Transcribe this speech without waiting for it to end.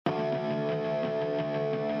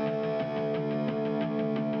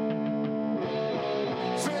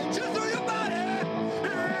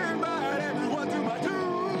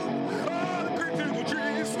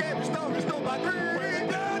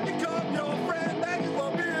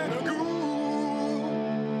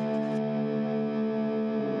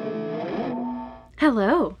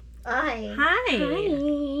Hello. Hi.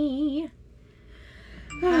 Hi.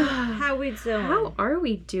 How we doing? How are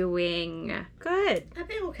we doing? Good. I've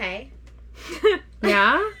been okay.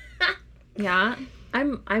 Yeah? Yeah.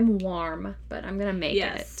 I'm warm, but I'm gonna make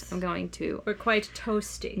Yes. it. I'm going to We're quite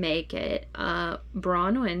toasty. make it.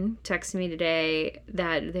 Bronwyn texted me today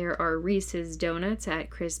that there are Reese's donuts at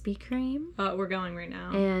Krispy Kreme. We're going right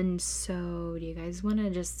now. And so, do you guys want to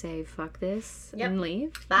just say fuck this Yep. and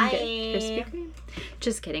leave? Bye. And get Krispy Kreme?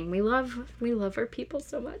 Just kidding. We love our people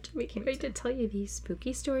so much. We can't wait to tell you these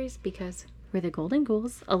spooky stories because we're the Golden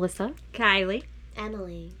Ghouls. Alyssa, Kylie.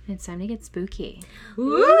 Emily. it's time to get spooky.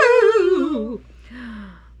 Woo!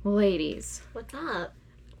 Ladies, What's up?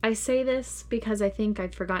 I say this because I think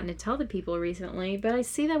I've forgotten to tell the people recently, but I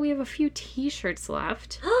see that we have a few t-shirts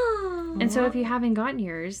left. And so if you haven't gotten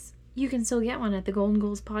yours, you can still get one at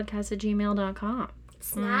thegoldenghouls@gmail.com.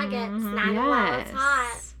 Snag it. Snag it while it's hot.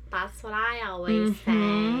 Yes. That's what I always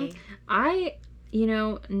Mhm. say. I,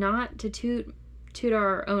 not to toot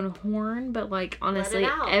our own horn, but like honestly,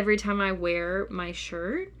 out. every time I wear my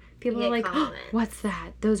shirt, people You are get like, oh, compliments. "What's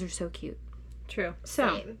that? Those are so cute." True.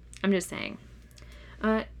 So Same. I'm just saying.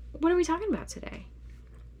 What are we talking about today?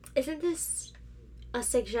 Isn't this a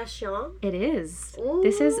suggestion? It is. Ooh.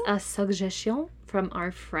 This is a suggestion from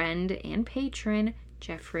our friend and patron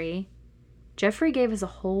Jeffrey. Jeffrey gave us a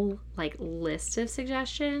whole list of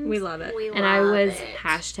suggestions. We love it. We And I love was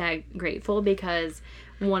it. #grateful because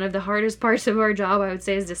one of the hardest parts of our job, I would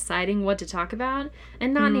say, is deciding what to talk about.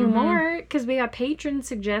 And not anymore, because we got patrons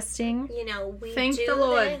suggesting. We Thank do the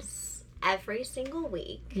Lord. this every single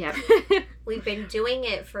week. Yep. We've been doing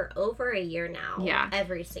it for over a year now. Yeah.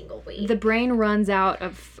 Every single week. The brain runs out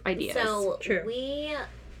of ideas. So True. we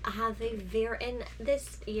have and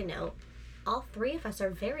this, all three of us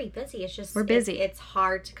are very busy. It's just We're busy. It's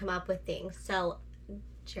hard to come up with things. So,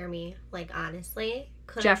 Jeremy, honestly,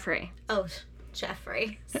 couldn't. Jeffrey. Oh,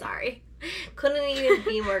 Jeffrey. Sorry, couldn't even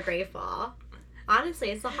be more grateful. Honestly,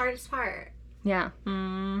 it's the hardest part. Yeah.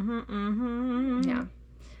 Mm-hmm. Yeah.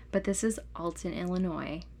 But this is Alton,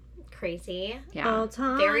 Illinois. Crazy. Yeah. All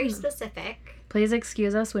time. Very specific. Please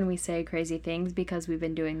excuse us when we say crazy things because we've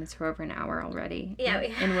been doing this for over an hour already. Yeah,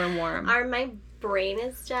 And we're warm. My brain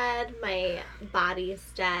is dead. My body's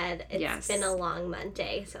dead. It's Yes. been a long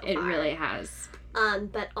Monday so It far. really has.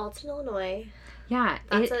 But Alton, Illinois. Yeah.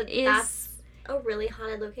 That's is. a really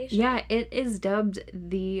haunted location. Yeah, it is dubbed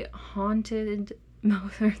the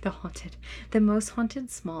most haunted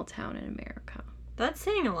small town in America. That's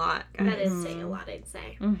saying a lot, guys. That is saying a lot, I'd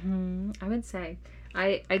say. I would say.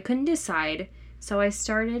 I couldn't decide, so I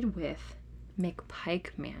started with McPike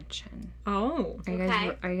Mansion. Oh. Are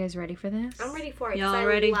you guys ready for this? I'm ready for it. Y'all 'cause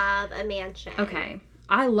ready? I love a mansion. Okay.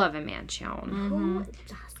 I love a mansion. Who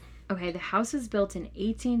doesn't? Okay, the house is built in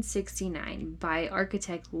 1869 by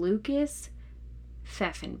architect Lucas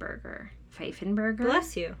Pfeffenberger.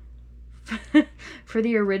 Bless you. For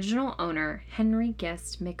the original owner, Henry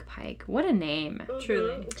Guest McPike. What a name.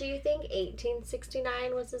 Truly. Do you think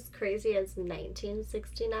 1869 was as crazy as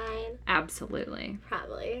 1969? Absolutely.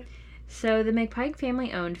 Probably. So the McPike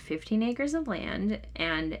family owned 15 acres of land,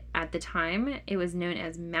 and at the time, it was known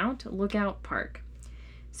as Mount Lookout Park.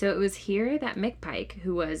 So it was here that McPike,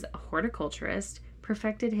 who was a horticulturist,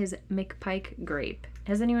 perfected his McPike grape.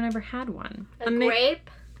 Has anyone ever had one? A grape?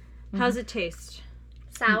 How's it taste?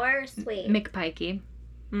 Sour? Sweet? McPikey.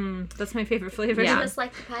 That's my favorite flavor. Yeah. Just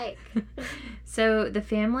like the pike. So the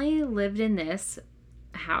family lived in this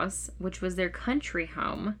house, which was their country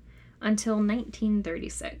home, until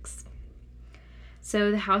 1936.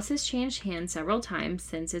 So the house has changed hands several times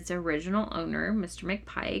since its original owner, Mr.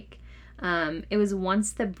 McPike. It was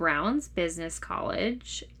once the Browns Business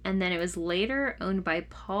College, and then it was later owned by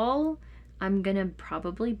Paul. I'm gonna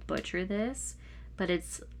probably butcher this, but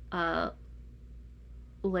it's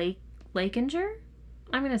Lakinger?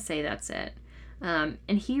 I'm gonna say that's it. And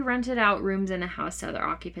he rented out rooms in the house to other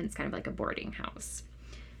occupants, kind of like a boarding house.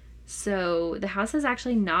 So the house has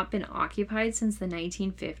actually not been occupied since the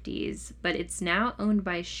 1950s, but it's now owned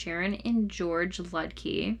by Sharon and George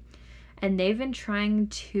Ludke, and they've been trying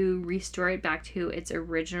to restore it back to its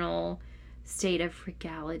original state of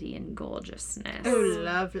regality and gorgeousness. Oh,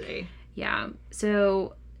 lovely. Yeah.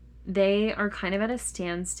 So they are kind of at a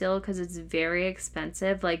standstill because it's very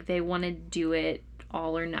expensive. They want to do it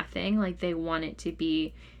all or nothing. They want it to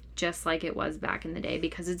be just like it was back in the day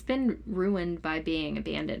because it's been ruined by being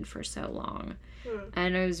abandoned for so long.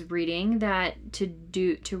 And I was reading that to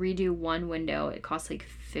redo one window, it costs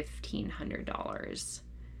 $1,500.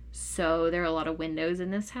 So there are a lot of windows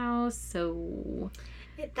in this house. So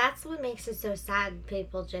That's what makes it so sad.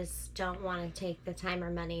 People just don't want to take the time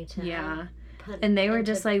or money to put. And they were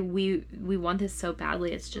into- just like, we want this so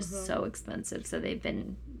badly. It's just so expensive. So they've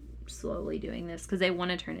been slowly doing this because they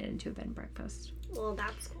want to turn it into a bed and breakfast. Well,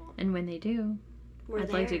 that's cool. And when they do, We're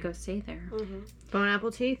I'd like to go stay there. Bone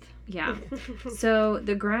apple teeth. Yeah. So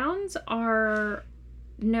the grounds are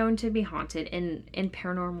known to be haunted in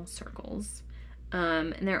paranormal circles.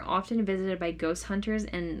 And they're often visited by ghost hunters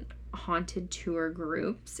and haunted tour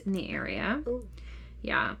groups in the area. Ooh.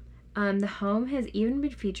 Yeah. The home has even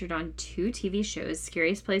been featured on 2 TV shows,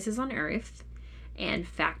 Scariest Places on Earth and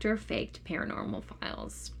Fact or Faked Paranormal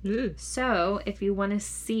Files. Ooh. So if you want to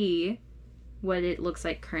see what it looks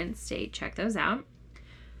like current state, check those out.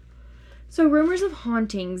 So rumors of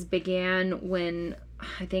hauntings began when,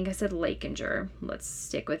 I think I said Lakinger, let's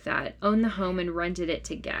stick with that, owned the home and rented it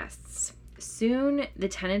to guests. Soon, the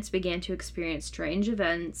tenants began to experience strange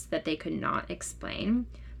events that they could not explain.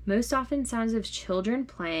 Most often sounds of children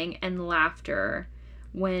playing and laughter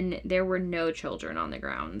when there were no children on the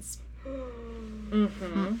grounds.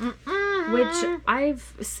 Which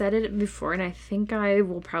I've said it before, and I think I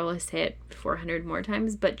will probably say it 400 more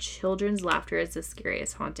times, but children's laughter is the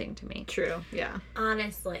scariest haunting to me. True. Yeah.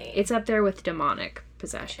 Honestly. It's up there with demonic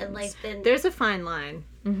possessions. and like There's a fine line.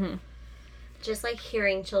 just like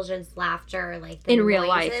hearing children's laughter, like In real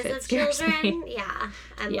life, noises it of scares children. me. Yeah.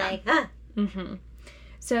 I'm Yeah. like, ah.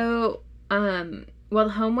 So, while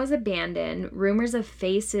the home was abandoned, rumors of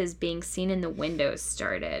faces being seen in the windows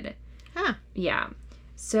started. Huh. Yeah.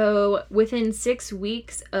 So, within 6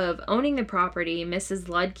 weeks of owning the property, Mrs.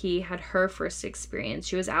 Ludke had her first experience.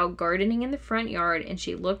 She was out gardening in the front yard and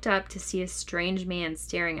she looked up to see a strange man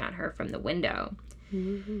staring at her from the window.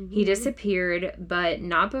 He disappeared, but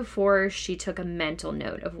not before she took a mental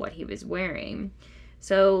note of what he was wearing.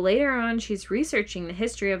 So later on, she's researching the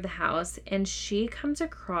history of the house and she comes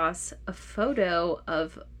across a photo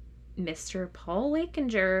of Mr. Paul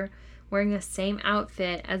Lakinger wearing the same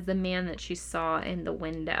outfit as the man that she saw in the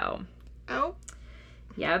window. Oh.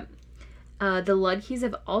 Yep. The Ludkes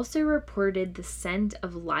have also reported the scent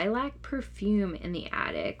of lilac perfume in the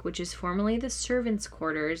attic, which is formerly the servants'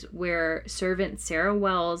 quarters where servant Sarah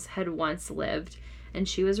Wells had once lived, and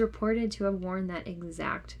she was reported to have worn that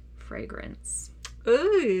exact fragrance.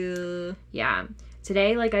 Ooh. Yeah.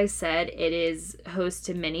 Today, like I said, it is host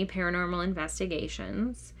to many paranormal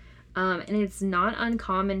investigations, and it's not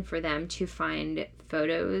uncommon for them to find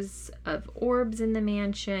photos of orbs in the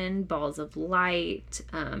mansion, balls of light,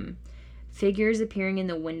 figures appearing in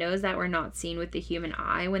the windows that were not seen with the human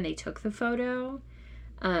eye when they took the photo.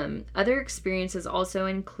 Other experiences also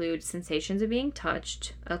include sensations of being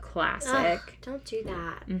touched, a classic. Ugh, don't do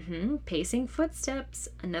that. Pacing footsteps,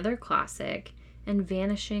 another classic, and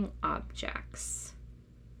vanishing objects.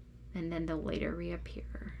 And then they'll later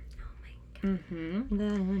reappear. Oh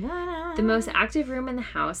my god. The most active room in the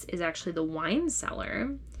house is actually the wine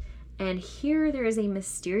cellar. And here there is a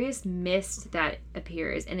mysterious mist that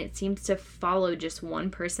appears, and it seems to follow just one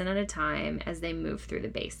person at a time as they move through the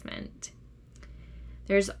basement.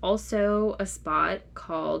 There's also a spot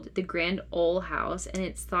called the Grand Ole House, and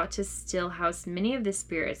it's thought to still house many of the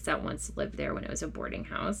spirits that once lived there when it was a boarding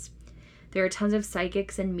house. There are tons of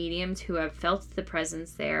psychics and mediums who have felt the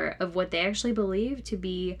presence there of what they actually believe to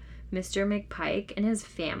be Mr. McPike and his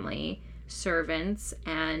family, servants,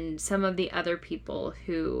 and some of the other people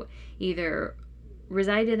who either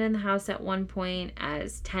resided in the house at one point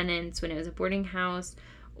as tenants when it was a boarding house,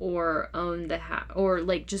 or owned the house, or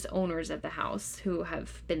like just owners of the house who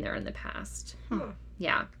have been there in the past.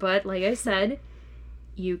 Yeah, but like I said,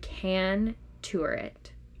 you can tour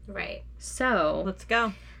it. Right. So Let's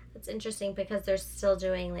go. It's interesting because they're still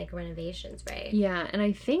doing like renovations, right? yeah, and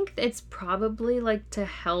I think it's probably like to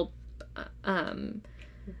help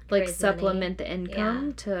like Raise supplement money. the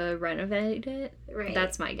income to renovate it. Right.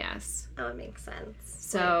 That's my guess. Oh, it makes sense.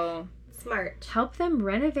 So Smart. help them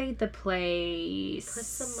renovate the place. Put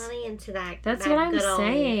some money into that. That's that what I'm good old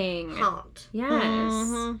saying. Haunt. Yes.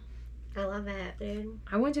 Mhm. I love it, dude.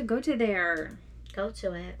 I want to go to there. Go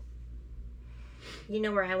to it. You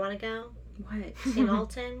know where I want to go? What? In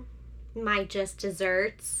Alton? My just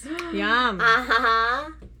desserts. Yum.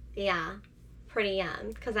 Uh-huh. Yeah. Pretty yum.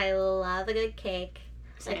 Because I love a good cake,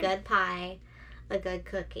 Same. a good pie, a good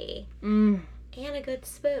cookie, Mm. and a good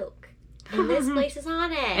spook. And this place is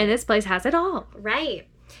on it. And this place has it all. Right.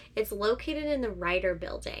 It's located in the Ryder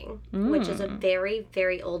Building, which is a very,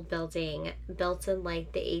 very old building built in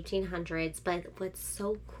like the 1800s. But what's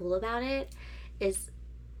so cool about it is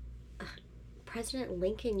President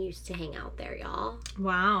Lincoln used to hang out there, y'all.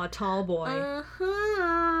 Wow, a tall boy.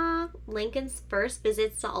 Uh-huh. Lincoln's first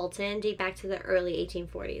visits to Alton date back to the early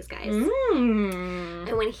 1840s, guys. Mm.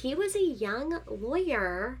 And when he was a young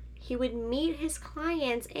lawyer, he would meet his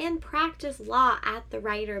clients and practice law at the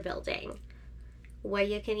Ryder Building, where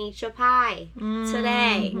you can eat your pie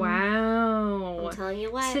today. Wow. I'm telling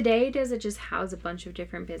you what. Today, does it just house a bunch of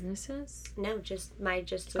different businesses? No, just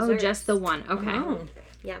desserts. Oh, just the one. Okay. Oh.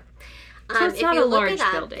 Yep. So it's not a large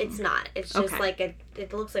building. It's not. It's just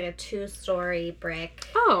it looks like a 2-story brick.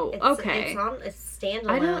 Oh, okay. It's I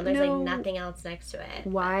standalone. don't There's know like nothing else next to it.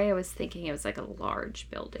 Why I was thinking it was like a large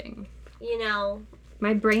building. You know,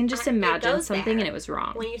 My brain just It imagined goes something there. and it was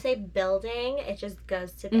wrong. when you say building, it just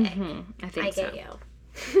goes to big. I think I so. get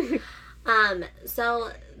you.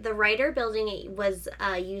 So the Ryder Building was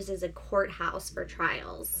used as a courthouse for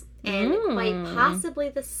trials, and quite possibly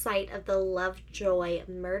the site of the Lovejoy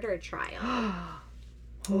murder trial.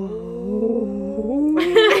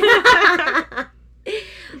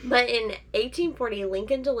 But in 1840,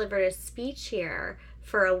 Lincoln delivered a speech here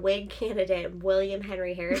for a Whig candidate, William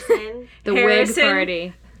Henry Harrison. The Harrison. Whig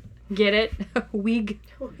Party. Get it? Whig.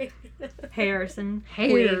 Harrison.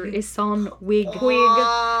 Hair is on Whig.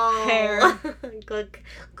 Oh, Hair.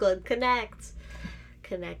 good connect.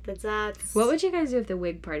 Connect the dots. What would you guys do if the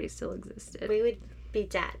Whig Party still existed? We would be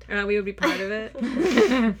dead. We would be part of it.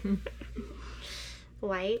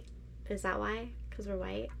 White? Is that why? Because we're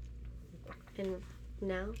white? And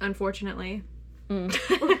no? Unfortunately.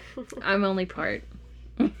 I'm only part.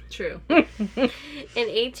 True. In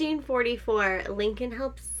 1844, Lincoln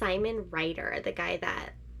helped Simon Ryder, the guy that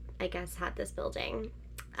I guess had this building.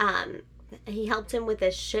 He helped him with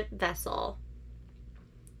a ship vessel.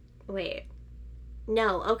 Wait.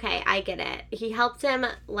 No, okay, I get it. He helped him,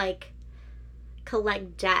 like,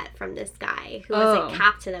 collect debt from this guy who was a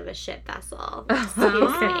captain of a ship vessel.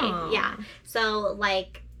 Yeah. So,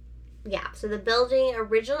 like, yeah. So the building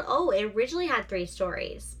originally had 3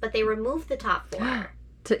 stories, but they removed the top floor.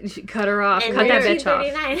 Cut her off. And Cut that bitch off.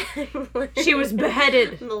 1939, She was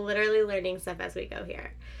beheaded. I'm literally learning stuff as we go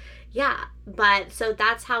here. Yeah, but so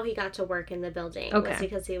that's how he got to work in the building. Okay. Was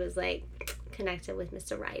because he was like connected with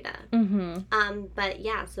Mr. Ryder. Mm-hmm. But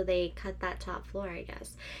yeah, so they cut that top floor, I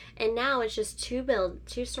guess, and now it's just 2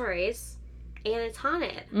 stories, and it's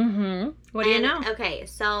haunted. Mm-hmm. What do you know? Okay,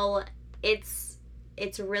 so it's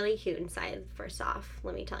really cute inside. First off,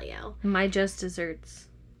 let me tell you. My just desserts.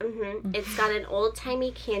 It's got an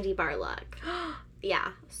old-timey candy bar look. Yeah,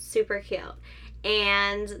 super cute.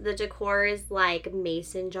 And the decor is like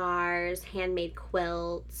mason jars, handmade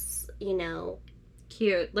quilts, you know,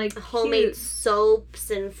 Cute. Like homemade cute. soaps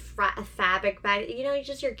and fabric bags. You know,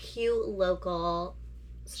 just your cute local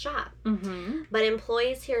shop. Mm-hmm. But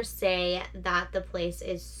employees here say that the place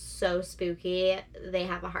is so spooky, they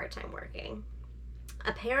have a hard time working.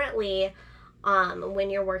 Apparently, when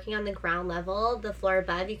you're working on the ground level, the floor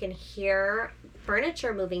above, you can hear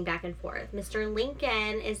furniture moving back and forth. Mr.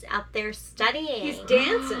 Lincoln is up there studying. He's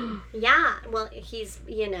dancing. Yeah. Well, he's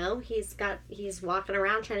walking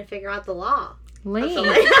around trying to figure out the law.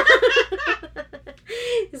 Lame.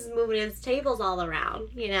 He's moving his tables all around,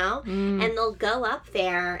 you know? And they'll go up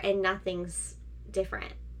there and nothing's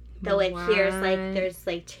different. Though it hears like there's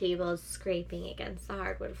like tables scraping against the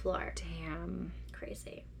hardwood floor. Damn.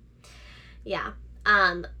 Crazy. Yeah.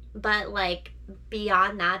 But like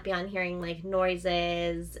beyond that, beyond hearing like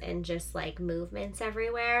noises and just like movements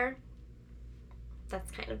everywhere, that's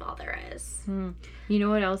kind of all there is. You know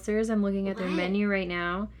what else there is? I'm looking at their What? menu right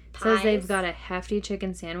now. It says they've got a hefty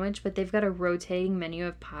chicken sandwich, but they've got a rotating menu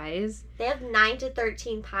of pies. They have 9 to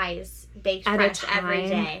 13 pies baked At fresh a time. every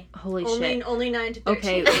day. Holy shit. Only 9 to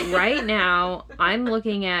 13. Okay, right now, I'm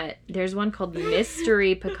looking at, there's one called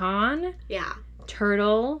Mystery Pecan, Yeah.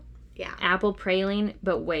 Turtle, Yeah. Apple Praline,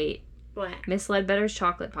 but wait. What? Miss Ledbetter's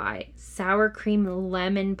chocolate pie, sour cream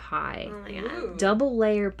lemon pie, Oh my god. double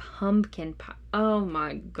layer pumpkin pie. Oh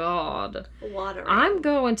my god. Watering. I'm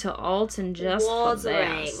going to Alton just for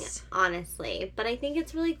this. Honestly. But I think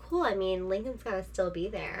it's really cool. I mean, Lincoln's gotta still be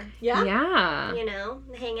there. Yeah. Yeah. You know,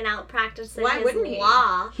 hanging out, practicing Why his wouldn't he?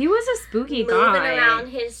 law. He was a spooky Moving guy. around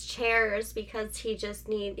his chairs because he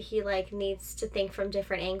needs to think from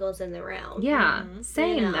different angles in the room. Yeah. You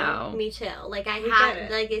Same know? though. Me too. Like I We have get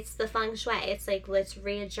it. like it's the feng shui. It's like let's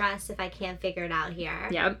readjust if I can't figure it out here.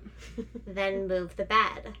 Yep. Then move the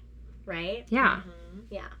bed. Right? Yeah.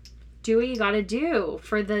 Yeah. Do what you gotta do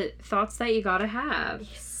for the thoughts that you gotta have.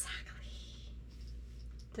 Exactly.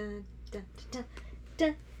 Dun, dun, dun,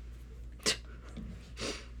 dun.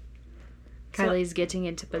 Kylie's getting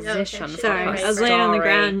into position. Okay, for Sorry, her I was laying on the story.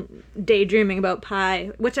 ground daydreaming about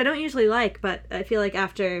pie, which I don't usually like, but I feel like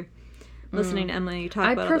after listening to Emily talk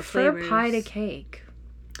I about all the prefer flavors, pie to cake.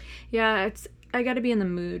 Yeah, I got to be in the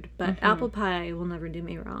mood, but apple pie will never do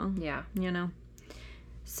me wrong. Yeah. You know.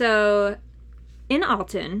 So, in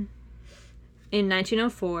Alton, in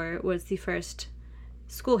 1904, was the first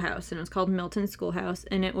schoolhouse, and it was called Milton Schoolhouse,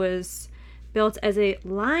 and it was built as a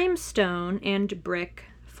limestone and brick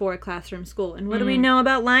 4-classroom school. And what do we know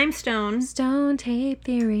about limestone? Stone tape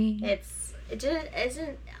theory. It just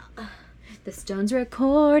isn't. The stone's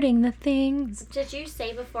recording the things. Did we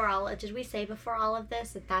say before all of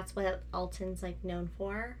this that that's what Alton's like known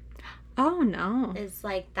for? Oh no! Is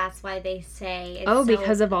like that's why they say. It's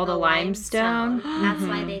because of all the limestone. That's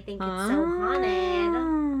why they think it's so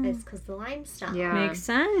haunted. It's because the limestone. Yeah, makes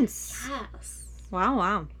sense. Yes.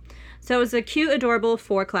 Wow. So it was a cute, adorable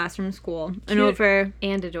 4-classroom school. Cute over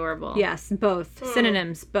and adorable. Yes, both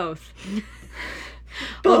synonyms. Both.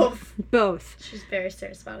 Both. She's very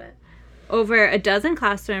serious about it. Over a dozen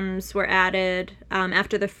classrooms were added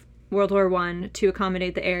after the World War I to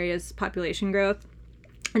accommodate the area's population growth.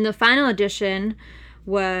 And the final addition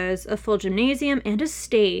was a full gymnasium and a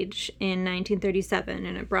stage in 1937,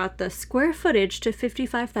 and it brought the square footage to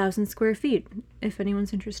 55,000 square feet, if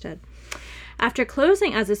anyone's interested. After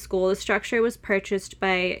closing as a school, the structure was purchased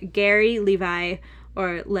by Gary Levy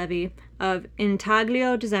of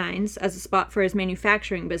Intaglio Designs as a spot for his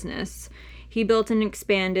manufacturing business. He built and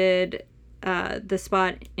expanded the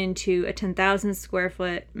spot into a 10,000 square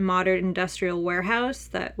foot modern industrial warehouse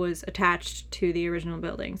that was attached to the original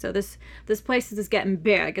building. So this place is getting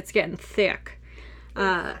big. It's getting thick.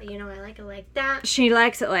 I like it like that. She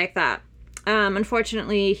likes it like that.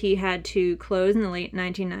 Unfortunately, he had to close in the late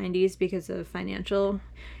 1990s because of financial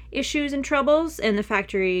issues and troubles, and the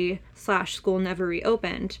factory/school never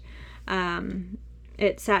reopened.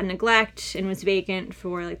 It sat in neglect and was vacant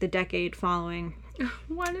for like the decade following.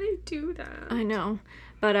 Why do they do that? I know.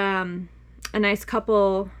 But a nice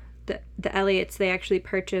couple, the Elliots, they actually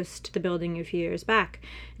purchased the building a few years back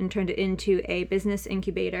and turned it into a business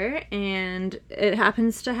incubator, and it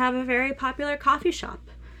happens to have a very popular coffee shop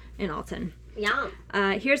in Alton. Yum.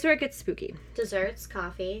 Here's where it gets spooky. Desserts,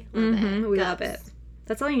 coffee. Love it. We love it.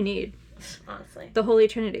 That's all you need. Honestly. The Holy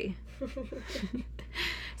Trinity.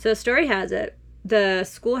 So story has it, the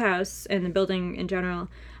schoolhouse and the building in general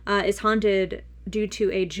is haunted due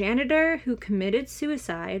to a janitor who committed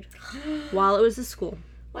suicide while it was a school.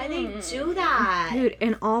 Why they do that? Dude,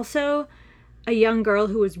 and also a young girl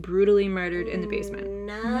who was brutally murdered in the basement.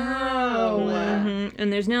 No.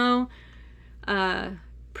 And there's no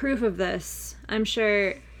proof of this. I'm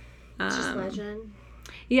sure. Just legend.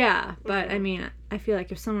 Yeah, but I mean, I feel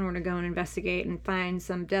like if someone were to go and investigate and find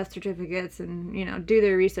some death certificates and, do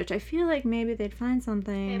their research, I feel like maybe they'd find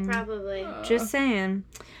something. Yeah, probably. Just saying.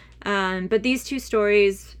 But these two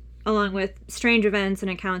stories, along with strange events and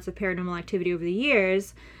accounts of paranormal activity over the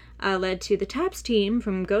years, led to the TAPS team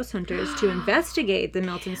from Ghost Hunters to investigate the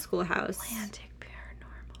Milton Schoolhouse. Atlantic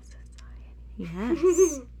Paranormal Society.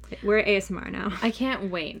 Yes. We're ASMR now. I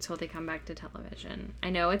can't wait until they come back to television. I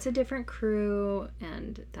know it's a different crew,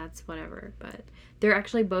 and that's whatever, but they're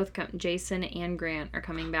actually both Jason and Grant are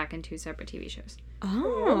coming back in 2 separate TV shows.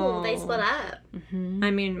 Oh, they split up. Mm-hmm.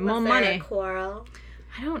 I mean, more Was there money. a quarrel?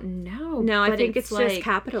 I don't know. No, I think it's just like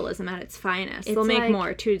capitalism at its finest. It's They'll make like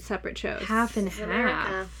more 2 separate shows. half and This is half.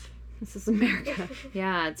 America. This is America.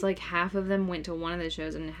 Yeah, it's like half of them went to one of the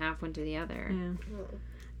shows and half went to the other. Yeah.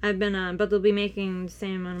 I've been, but they'll be making the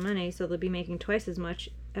same amount of money, so they'll be making twice as much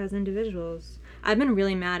as individuals. I've been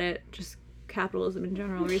really mad at just capitalism in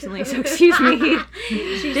general recently, so excuse me.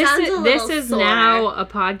 This is now a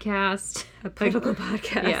podcast. A political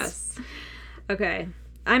podcast. Yes. Okay.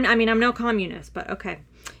 I'm no communist, but okay.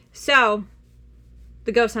 So,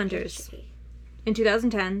 the Ghost Hunters. In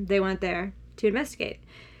 2010, they went there to investigate.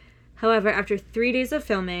 However, after 3 days of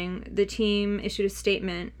filming, the team issued a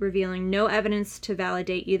statement revealing no evidence to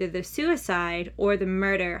validate either the suicide or the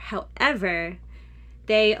murder. However,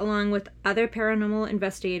 they, along with other paranormal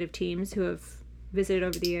investigative teams who have visited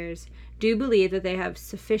over the years, do believe that they have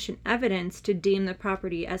sufficient evidence to deem the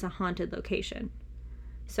property as a haunted location.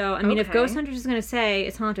 So, I mean, if Okay. Ghost Hunters is going to say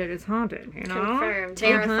it's haunted, you know? Confirmed.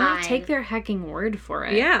 Verified. Take their hecking word for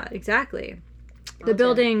it. Yeah, exactly. The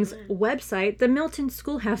building's website,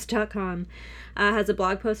 themiltonschoolhouse.com, has a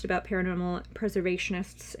blog post about paranormal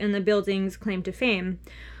preservationists and the building's claim to fame,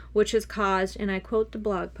 which has caused, and I quote the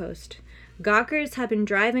blog post, "Gawkers have been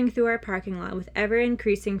driving through our parking lot with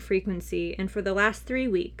ever-increasing frequency, and for the last 3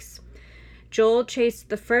 weeks, Joel chased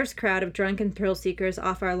the first crowd of drunken thrill seekers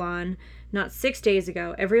off our lawn. Not 6 days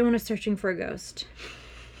ago, everyone was searching for a ghost."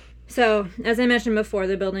 So, as I mentioned before,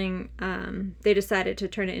 the building, they decided to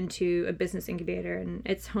turn it into a business incubator, and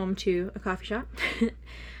it's home to a coffee shop.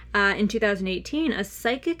 In 2018, a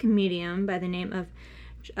psychic medium by the name of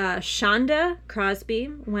Shonda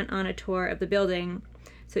Crosby went on a tour of the building,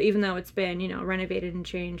 So even though it's been, renovated and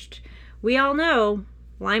changed, we all know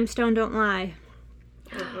limestone don't lie.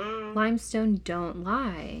 Limestone don't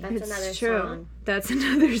lie. That's another song. That's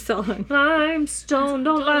another song. Limestone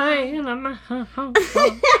don't lie. And I'm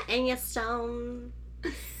And your stone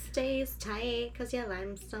stays tight because your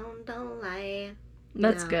limestone don't lie.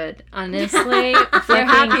 That's Yeah. good. Honestly, We're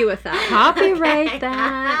happy with that. copyright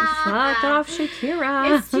that. Fuck off,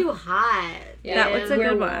 Shakira. It's too hot. Yeah, dude. it's a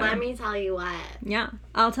good one. Let me tell you what. Yeah,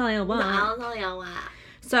 I'll tell you what. I'll tell you what.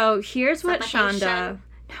 So here's what Suffocation. Shonda.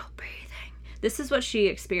 No breathing. This is what she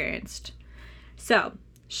experienced. So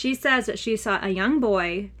she says that she saw a young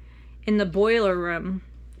boy in the boiler room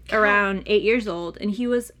around 8 years old, and he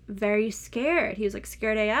was very scared. He was like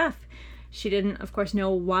scared AF. She didn't, of course,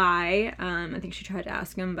 know why. I think she tried to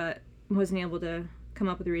ask him, but wasn't able to come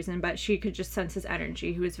up with a reason. But she could just sense his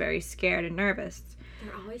energy. He was very scared and nervous.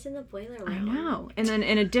 They're always in the boiler room. I know. And then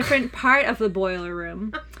in a different part of the boiler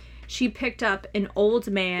room, she picked up an old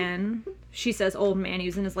man. She says old man. He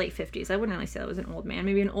was in his late 50s. I wouldn't really say that was an old man.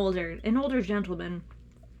 Maybe an older gentleman.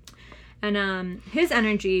 And his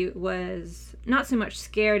energy was not so much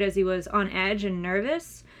scared as he was on edge and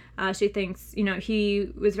nervous. She thinks, he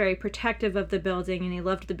was very protective of the building and he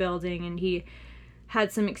loved the building and he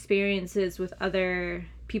had some experiences with other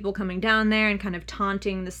people coming down there and kind of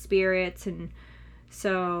taunting the spirits. And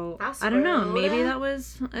so, That's I don't know, rude. maybe that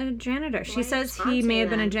was a janitor. She Why says he taunting may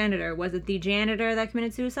have been a them? janitor. Was it the janitor that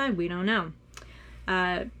committed suicide? We don't know.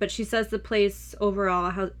 But she says the place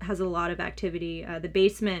overall has a lot of activity. The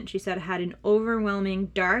basement, she said, had an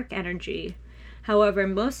overwhelming dark energy. However,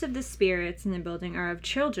 most of the spirits in the building are of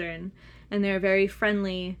children, and they're very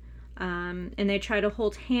friendly, and they try to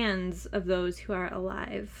hold hands of those who are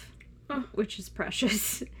alive, which is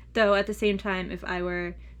precious. Though at the same time, if I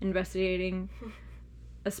were investigating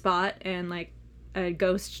a spot and like a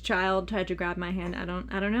ghost child tried to grab my hand, I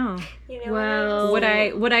don't know. You know Well-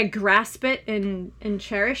 what? Would I grasp it and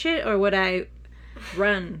cherish it, or would I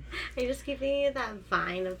run? I just keep thinking of that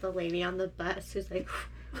vine of the lady on the bus who's like...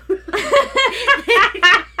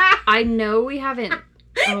 I know we haven't.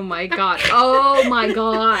 Oh my god. Oh my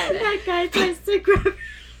god. That guy tries to grab...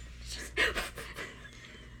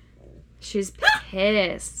 She's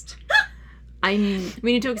pissed. We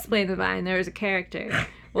need to explain the vine. There was a character.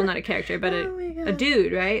 Well, not a character, but Oh my a God.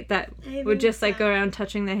 dude, right? That I would think just like so. go around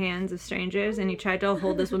touching the hands of strangers, and he tried to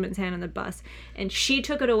hold this woman's hand on the bus, and she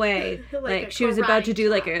took it away Like a she was about to karate do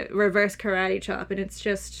like chop. a reverse karate chop, and it's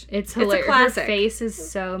just It's a hilarious. Her classic. face is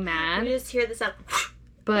so You mad. just hear this up.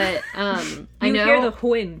 But I You know hear the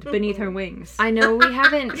wind beneath her wings. I know we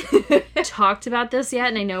haven't talked about this yet,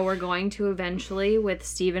 and I know we're going to eventually with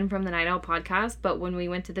Steven from the Night Owl podcast, but when we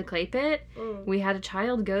went to the clay pit, we had a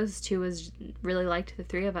child ghost who really liked the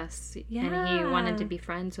three of us. And he Yeah. wanted to be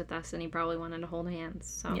friends with us, and he probably wanted to hold hands.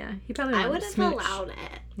 So Yeah, he probably I wanted would to have smooch. allowed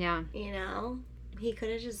it, yeah. you know? He could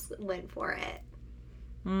have just went for it.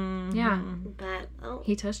 Mhm. Yeah. But,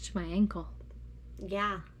 He touched my ankle.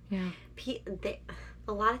 yeah. Yeah.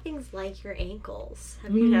 A lot of things like your ankles.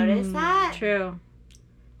 Have you noticed that? True.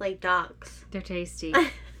 Like dogs. They're tasty. Oh,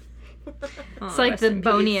 It's like rest the in peace.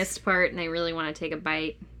 boniest part, and I really want to take a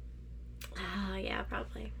bite. Oh, yeah,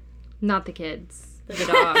 probably. Not the kids. The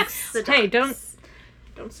dogs. The Hey, dogs.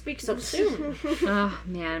 don't speak so soon. Oh,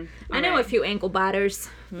 man. I know a few ankle biters.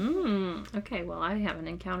 Okay, well, I haven't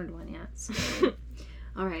encountered one yet. So.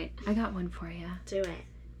 All right, I got one for you. Do it.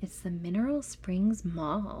 It's the Mineral Springs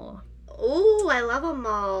Mall. Ooh, I love a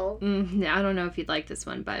mall. I don't know if you'd like this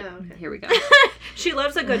one, but Oh, okay. here we go. She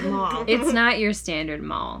loves a good mall. It's not your standard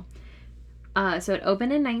mall. So it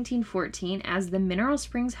opened in 1914 as the Mineral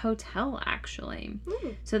Springs Hotel, actually.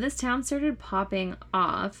 So this town started popping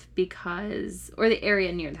off because, or the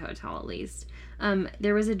area near the hotel at least,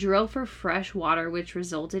 there was a drill for fresh water, which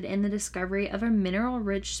resulted in the discovery of a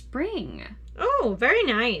mineral-rich spring. Oh, very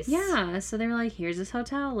nice. Yeah, so they were like, here's this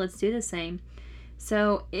hotel, let's do the same.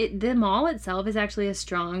 So the mall itself is actually a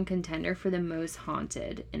strong contender for the most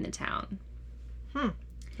haunted in the town.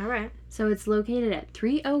 All right. So it's located at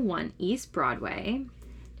 301 East Broadway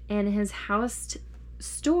and has housed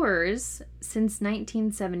stores since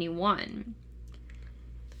 1971.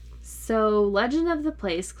 So legend of the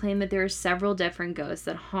place claim that there are several different ghosts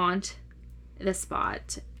that haunt the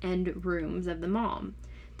spot and rooms of the mall.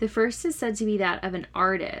 The first is said to be that of an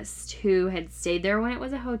artist who had stayed there when it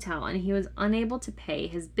was a hotel, and he was unable to pay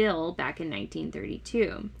his bill back in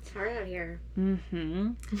 1932. It's hard out here.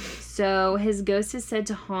 So his ghost is said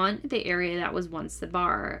to haunt the area that was once the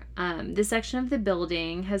bar. This section of the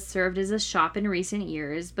building has served as a shop in recent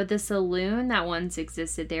years, but the saloon that once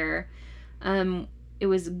existed there, it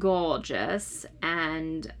was gorgeous,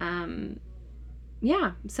 and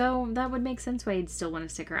Yeah, so that would make sense why you'd still want to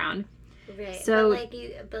stick around. Right. So-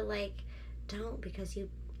 but don't, because you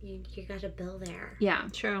got to build there. Yeah.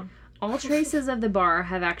 True. All traces of the bar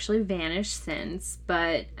have actually vanished since,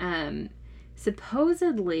 but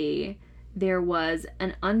supposedly there was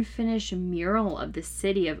an unfinished mural of the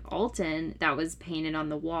city of Alton that was painted on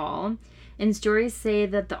the wall. And stories say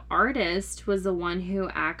that the artist was the one who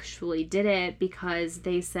actually did it because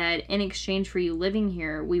they said, in exchange for you living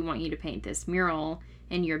here, we want you to paint this mural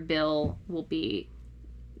and your bill will be,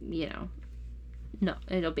 no,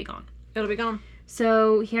 it'll be gone. It'll be gone.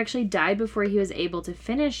 So he actually died before he was able to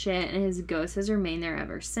finish it, and his ghost has remained there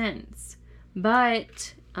ever since.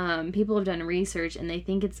 But people have done research, and they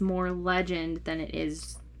think it's more legend than it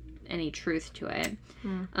is any truth to it.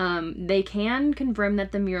 They can confirm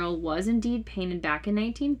that the mural was indeed painted back in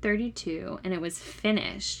 1932, and it was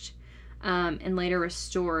finished and later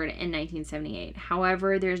restored in 1978.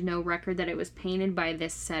 However, there's no record that it was painted by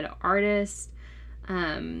this said artist,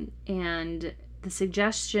 and the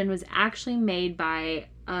suggestion was actually made by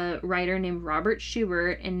a writer named Robert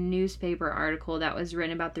Schubert in a newspaper article that was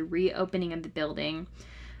written about the reopening of the building.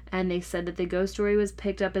 And they said that the ghost story was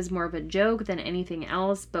picked up as more of a joke than anything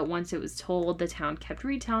else, but once it was told, the town kept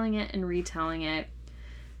retelling it and retelling it.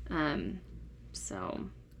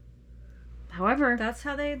 However, That's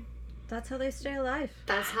how they stay alive.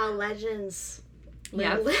 That's how legends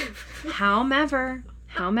Yep. live. however,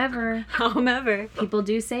 However. people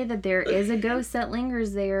do say that there is a ghost that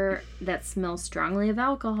lingers there that smells strongly of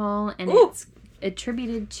alcohol, and Ooh. it's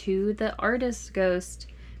attributed to the artist's ghost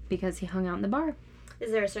because he hung out in the bar.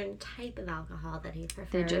 Is there a certain type of alcohol that he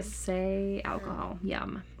prefers? They just say alcohol.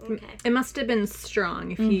 Yum. Okay. It must have been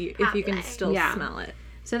strong if you can Probably. still Yeah. smell it.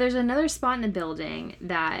 So there's another spot in the building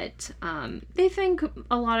that they think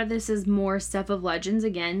a lot of this is more stuff of legends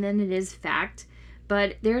again than it is fact.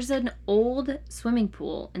 But there's an old swimming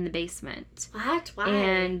pool in the basement. What? Why?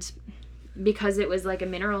 And because it was like a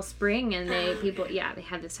mineral spring and they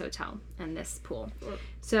had this hotel and this pool.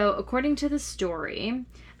 So according to the story,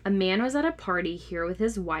 a man was at a party here with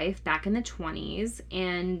his wife back in the 20s,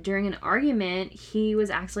 and during an argument, he was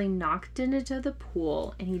actually knocked into the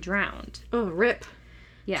pool and he drowned. Oh, rip.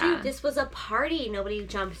 Yeah. Dude, this was a party. Nobody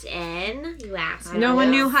jumped in. You asshole. No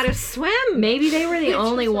one knew how to swim. Maybe they were the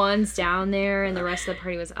only ones down there and the rest of the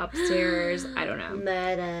party was upstairs. I don't know.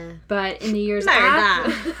 Murder. But in the years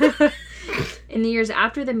Murder. in the years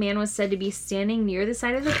after, the man was said to be standing near the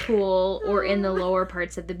side of the pool or in the lower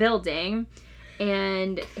parts of the building.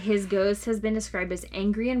 And his ghost has been described as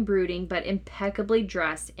angry and brooding, but impeccably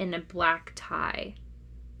dressed in a black tie.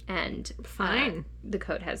 And Fine. the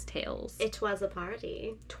coat has tails. It was a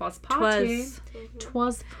party. Twas party. Twas.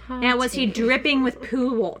 Twas party. Now, was he dripping with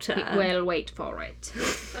poo water? Well, wait for it.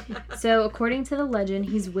 So, according to the legend,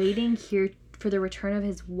 he's waiting here for the return of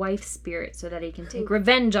his wife's spirit so that he can take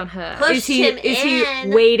revenge on her. Push Is he him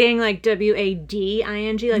in. waiting like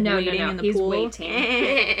WADING, like No, waiting no, in the he's pool?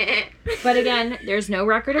 waiting. But again, there's no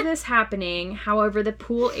record of this happening. However, the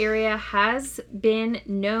pool area has been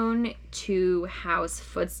known to house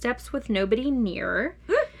footsteps with nobody near,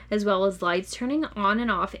 as well as lights turning on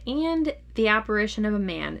and off, and the apparition of a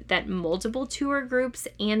man that multiple tour groups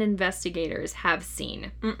and investigators have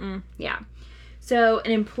seen. Yeah. So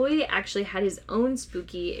an employee actually had his own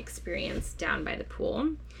spooky experience down by the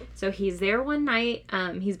pool. So he's there one night,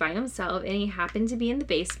 he's by himself, and he happened to be in the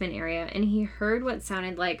basement area, and he heard what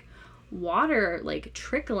sounded like water like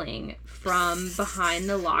trickling from behind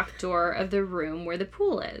the locked door of the room where the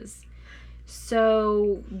pool is.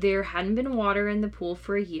 So there hadn't been water in the pool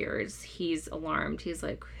for years. He's alarmed. He's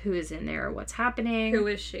like, who is in there? What's happening? Who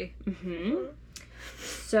is she?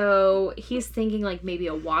 So he's thinking like maybe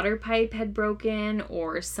a water pipe had broken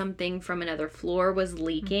or something from another floor was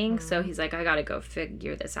leaking. So he's like, I gotta go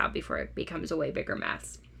figure this out before it becomes a way bigger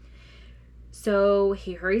mess. So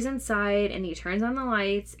he hurries inside and he turns on the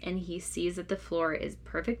lights and he sees that the floor is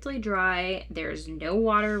perfectly dry. There's no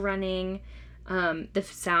water running. The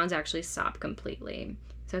sounds actually stop completely.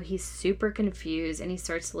 So he's super confused and he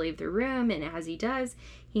starts to leave the room, and as he does,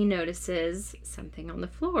 he notices something on the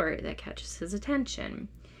floor that catches his attention.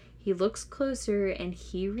 He looks closer and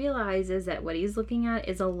he realizes that what he's looking at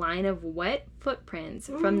is a line of wet footprints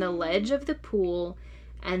from the ledge of the pool,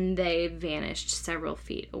 and they vanished several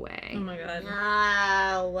feet away. Oh my god.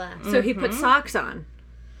 No. So he put socks on.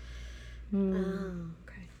 Oh.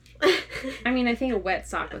 I mean, I think a wet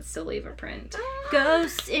sock would still leave a print.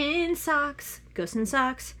 Ghosts in socks. Ghosts in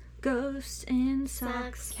socks. Ghosts in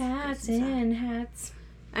socks. Cats in hats.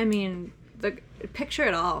 I mean, picture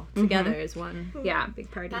it all together as one Yeah. big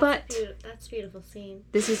party. But- That's a beautiful scene.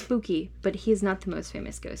 This is spooky, but he is not the most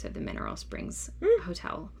famous ghost of the Mineral Springs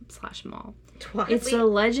Hotel / mall. It's a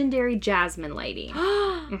legendary Jasmine lady.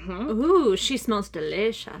 Ooh, she smells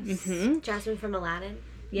delicious. Jasmine from Aladdin.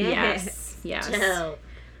 Yes. No.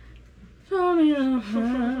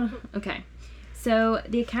 Okay. So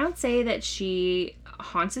the accounts say that she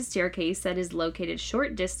haunts a staircase that is located a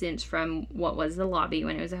short distance from what was the lobby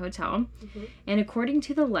when it was a hotel. And according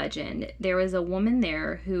to the legend, there was a woman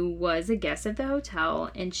there who was a guest of the hotel,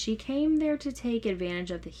 and she came there to take advantage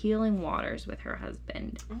of the healing waters with her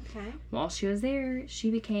husband. Okay. While she was there, she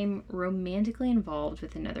became romantically involved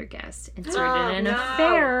with another guest and started an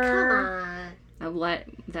affair. Come on.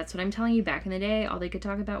 That's what I'm telling you. Back in the day, all they could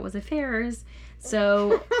talk about was affairs.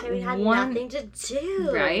 So We had nothing to do.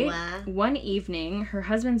 right? One evening, her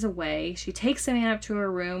husband's away. She takes the man up to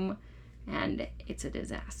her room, and it's a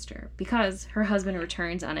disaster because her husband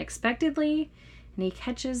returns unexpectedly, and he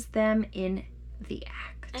catches them in the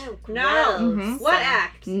act. Oh, No. gross. What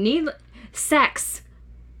act? Sex.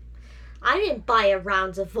 I didn't buy a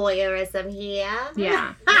round of voyeurism here.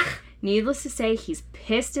 Yeah. Needless to say, he's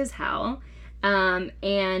pissed as hell, and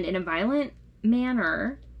in a violent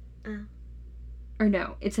manner. Or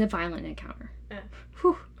no, it's a violent encounter.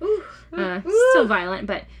 Whew. Still violent,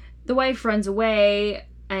 but the wife runs away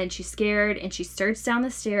and she's scared and she starts down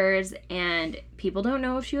the stairs, and people don't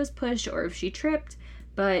know if she was pushed or if she tripped,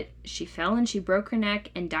 but she fell and she broke her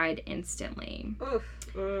neck and died instantly.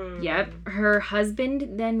 Yep. Her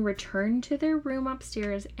husband then returned to their room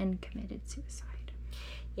upstairs and committed suicide.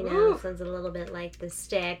 You know, sounds a little bit like the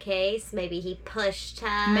staircase. Maybe he pushed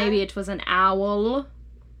her. Maybe it was an owl.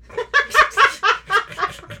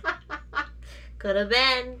 Could have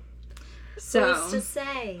been. So Who's to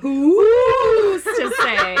say? Who's to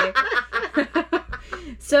say?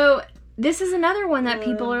 So this is another one that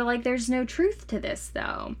people are like, there's no truth to this,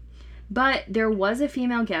 though. But there was a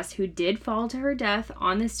female guest who did fall to her death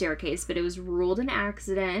on the staircase, but it was ruled an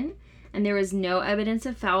accident, and there was no evidence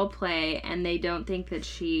of foul play, and they don't think that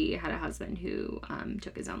she had a husband who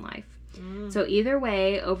took his own life. So either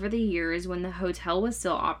way, over the years when the hotel was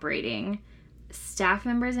still operating, staff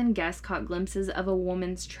members and guests caught glimpses of a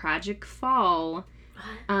woman's tragic fall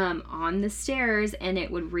on the stairs, and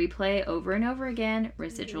it would replay over and over again,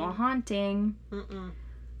 residual haunting.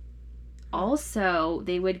 Also,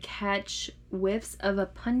 they would catch whiffs of a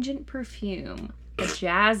pungent perfume, a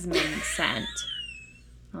jasmine scent.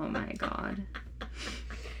 Oh my god.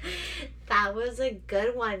 That was a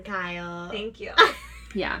good one, Kyle. Thank you.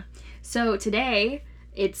 Yeah. So today,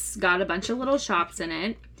 it's got a bunch of little shops in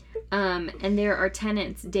it. And there are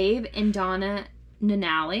tenants, Dave and Donna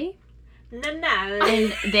Nanali.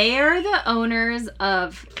 And they are the owners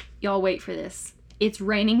of, y'all wait for this, It's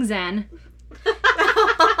Raining Zen.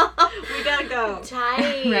 We gotta go.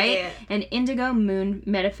 Tight. Right? And Indigo Moon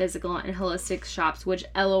Metaphysical and Holistic Shops, which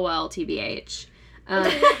LOL TBH.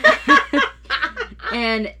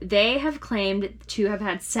 And they have claimed to have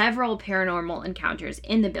had several paranormal encounters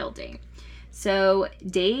in the building. So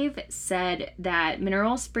Dave said that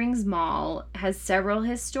Mineral Springs Mall has several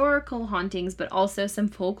historical hauntings, but also some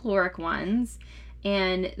folkloric ones.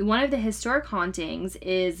 And one of the historic hauntings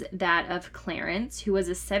is that of Clarence, who was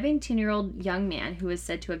a 17-year-old young man who was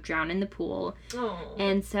said to have drowned in the pool. Oh.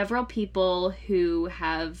 And several people who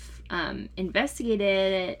have investigated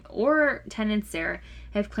it, or tenants there,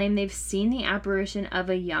 have claimed they've seen the apparition of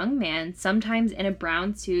a young man, sometimes in a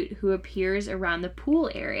brown suit, who appears around the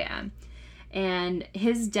pool area. And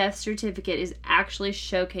his death certificate is actually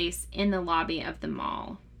showcased in the lobby of the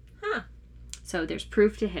mall. Huh. So there's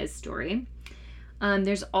proof to his story.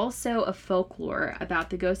 There's also a folklore about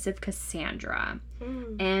the ghost of Cassandra.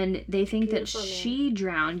 And they think Beautiful that name. she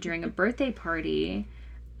drowned during a birthday party.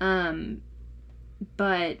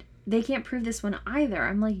 But they can't prove this one either.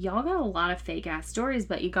 I'm like, y'all got a lot of fake ass stories,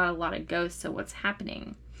 but you got a lot of ghosts, so what's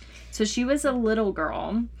happening? So she was a little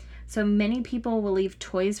girl. So many people will leave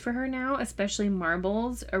toys for her now, especially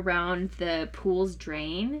marbles, around the pool's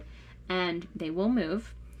drain, and they will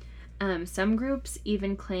move. Some groups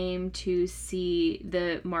even claim to see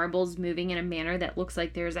the marbles moving in a manner that looks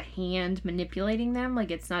like there's a hand manipulating them. Like,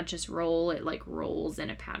 it's not just roll, it like rolls in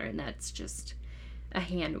a pattern that's just a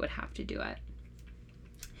hand would have to do it.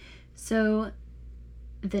 So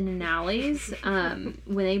the Nanalis,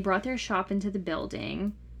 when they brought their shop into the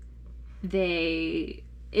building,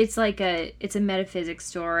 it's a metaphysics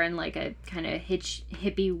store and like a kind of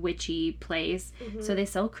hippie witchy place. So they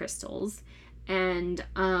sell crystals. And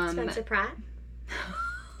Spencer Pratt.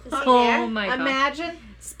 Is he Oh there? my god. Imagine.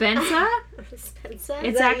 Spencer? Spencer?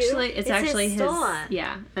 It's actually It's actually his his store.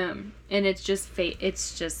 yeah. And it's just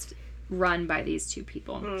it's just run by these two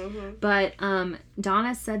people. Mm-hmm. But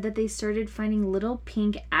Donna said that they started finding little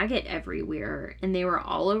pink agate everywhere, and they were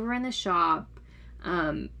all over in the shop,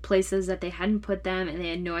 places that they hadn't put them, and they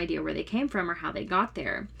had no idea where they came from or how they got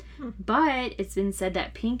there. But it's been said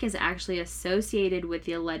that pink is actually associated with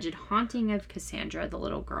the alleged haunting of Cassandra, the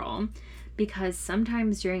little girl, because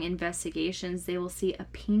sometimes during investigations they will see a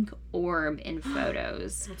pink orb in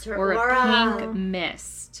photos That's her or aura. a pink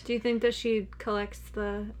mist. Do you think that she collects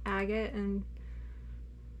the agate and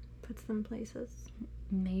puts them places?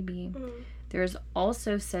 Maybe. Mm. There's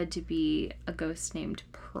also said to be a ghost named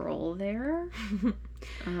Pearl there.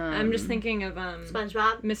 I'm just thinking of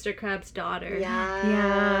SpongeBob? Mr. Krabs' daughter.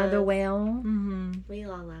 Yeah, the whale. Mm-hmm. We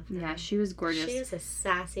all love her. Yeah, she was gorgeous. She is a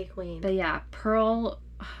sassy queen. But yeah, Pearl.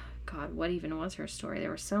 God, what even was her story? There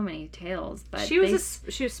were so many tales, but She was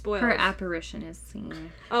spoiled. her apparition is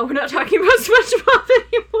seen. Oh, we're not talking about SpongeBob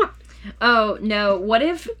anymore. Oh no! What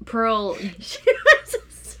if Pearl?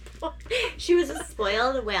 She was a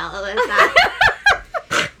spoiled whale. Is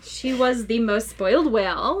that? She was the most spoiled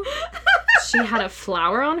whale. She had a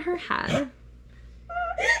flower on her head.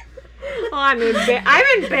 Oh, I'm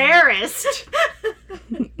embarrassed.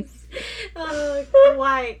 Oh,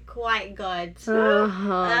 quite good. Oh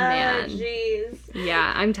man. Jeez.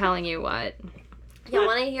 Yeah, I'm telling you what. You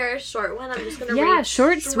want to hear a short one? I'm just gonna Yeah, read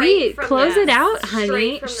short, straight sweet. from Close the- it out, straight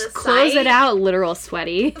honey. from the Just close site. it out, literal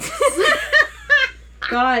sweaty.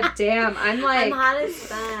 God damn, I'm I'm hot as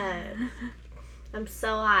bed. I'm so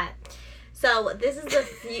hot. So this is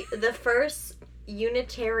the first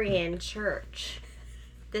Unitarian church.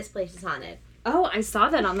 This place is haunted. Oh, I saw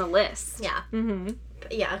that on the list. Yeah. Mm-hmm.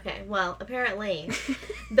 Yeah, okay. Well, apparently.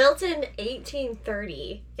 Built in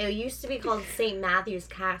 1830, it used to be called St. Matthew's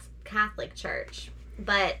Catholic Church.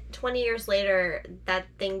 But 20 years later, that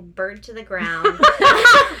thing burned to the ground.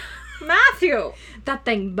 Matthew. That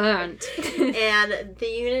thing burnt. And the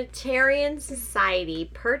Unitarian Society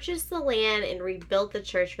purchased the land and rebuilt the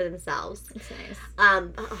church for themselves. That's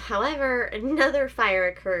nice. However, another fire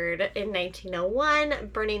occurred in 1901,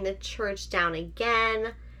 burning the church down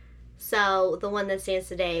again. So the one that stands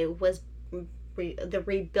today was the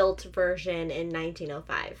rebuilt version in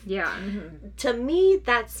 1905. Yeah. To me,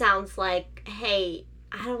 that sounds like, hey,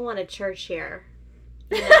 I don't want a church here.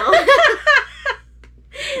 You know?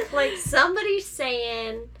 Like somebody's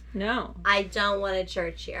saying, No. I don't want a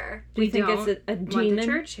church here. Do you think it's a want demon? the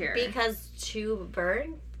church here. Because to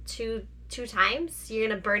burn two times, you're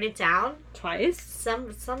gonna burn it down. Twice?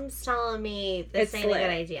 Some's telling me this ain't a good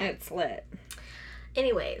idea. It's lit.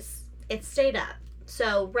 Anyways, it stayed up.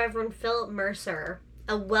 So Reverend Philip Mercer,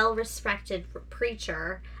 a well-respected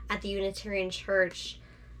preacher at the Unitarian Church,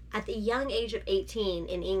 at the young age of 18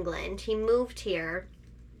 in England, he moved here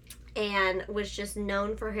and was just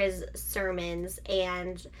known for his sermons,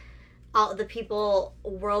 and all the people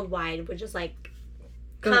worldwide would just like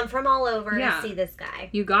come from all over to see this guy.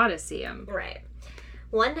 You gotta see him. Right.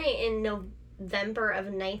 One night in November of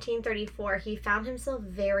 1934, he found himself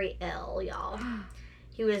very ill, y'all.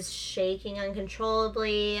 He was shaking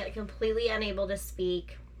uncontrollably, completely unable to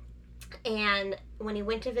speak. And when he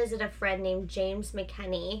went to visit a friend named James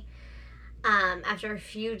McKenney, after a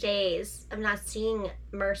few days of not seeing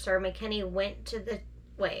Mercer, McKenney went to the...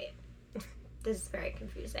 Wait. This is very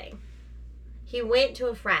confusing. He went to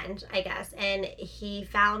a friend, I guess, and he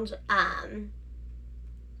found...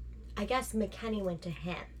 I guess McKenney went to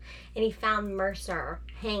him, and he found Mercer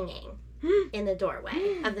hanging in the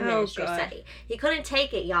doorway of the ministry study. He couldn't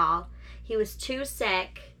take it, y'all. He was too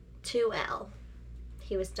sick, too ill.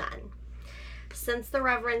 He was done. Since the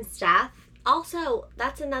Reverend's death, also,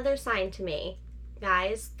 that's another sign to me,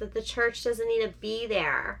 guys, that the church doesn't need to be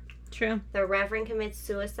there. True. The Reverend commits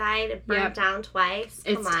suicide, burnt down twice.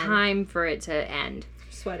 Come It's on. time for it to end.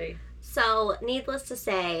 Sweaty. So, needless to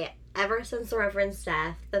say, ever since the Reverend's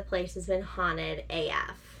death, the place has been haunted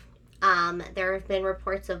AF. There have been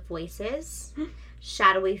reports of voices,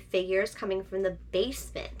 shadowy figures coming from the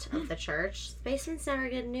basement of the church. The basement's never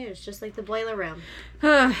good news, just like the boiler room.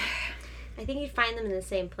 I think you'd find them in the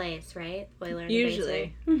same place, right? Boiler in the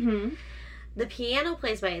Usually. basement. Mm-hmm. The piano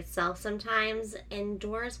plays by itself sometimes, and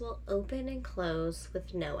doors will open and close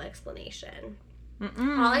with no explanation.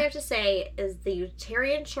 All I have to say is the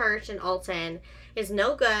Unitarian Church in Alton is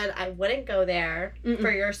no good. I wouldn't go there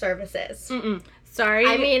for your services. Sorry.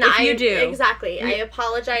 I mean, if you do. Exactly. I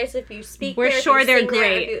apologize if you speak We're there, if sure you they're sing there,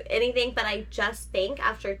 great. if you, anything, but I just think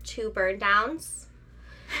after 2 burn downs,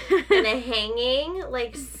 and a hanging,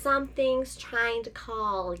 like something's trying to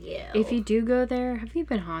call you. If you do go there, have you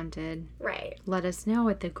been haunted? Right. Let us know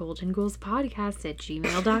at the Golden Ghouls Podcast at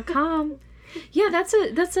gmail.com. Yeah, that's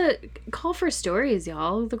a call for stories,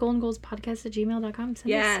 y'all. The Golden Ghouls Podcast at gmail.com. Send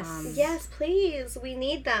Yes. us some. Yes, please. We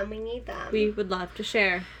need them. We would love to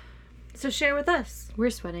share. So share with us. We're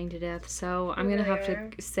sweating to death, so I'm going to have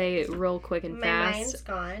to say it real quick and My fast. mind's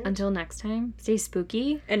gone. Until next time, stay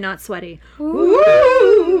spooky. And not sweaty.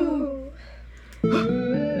 Woo!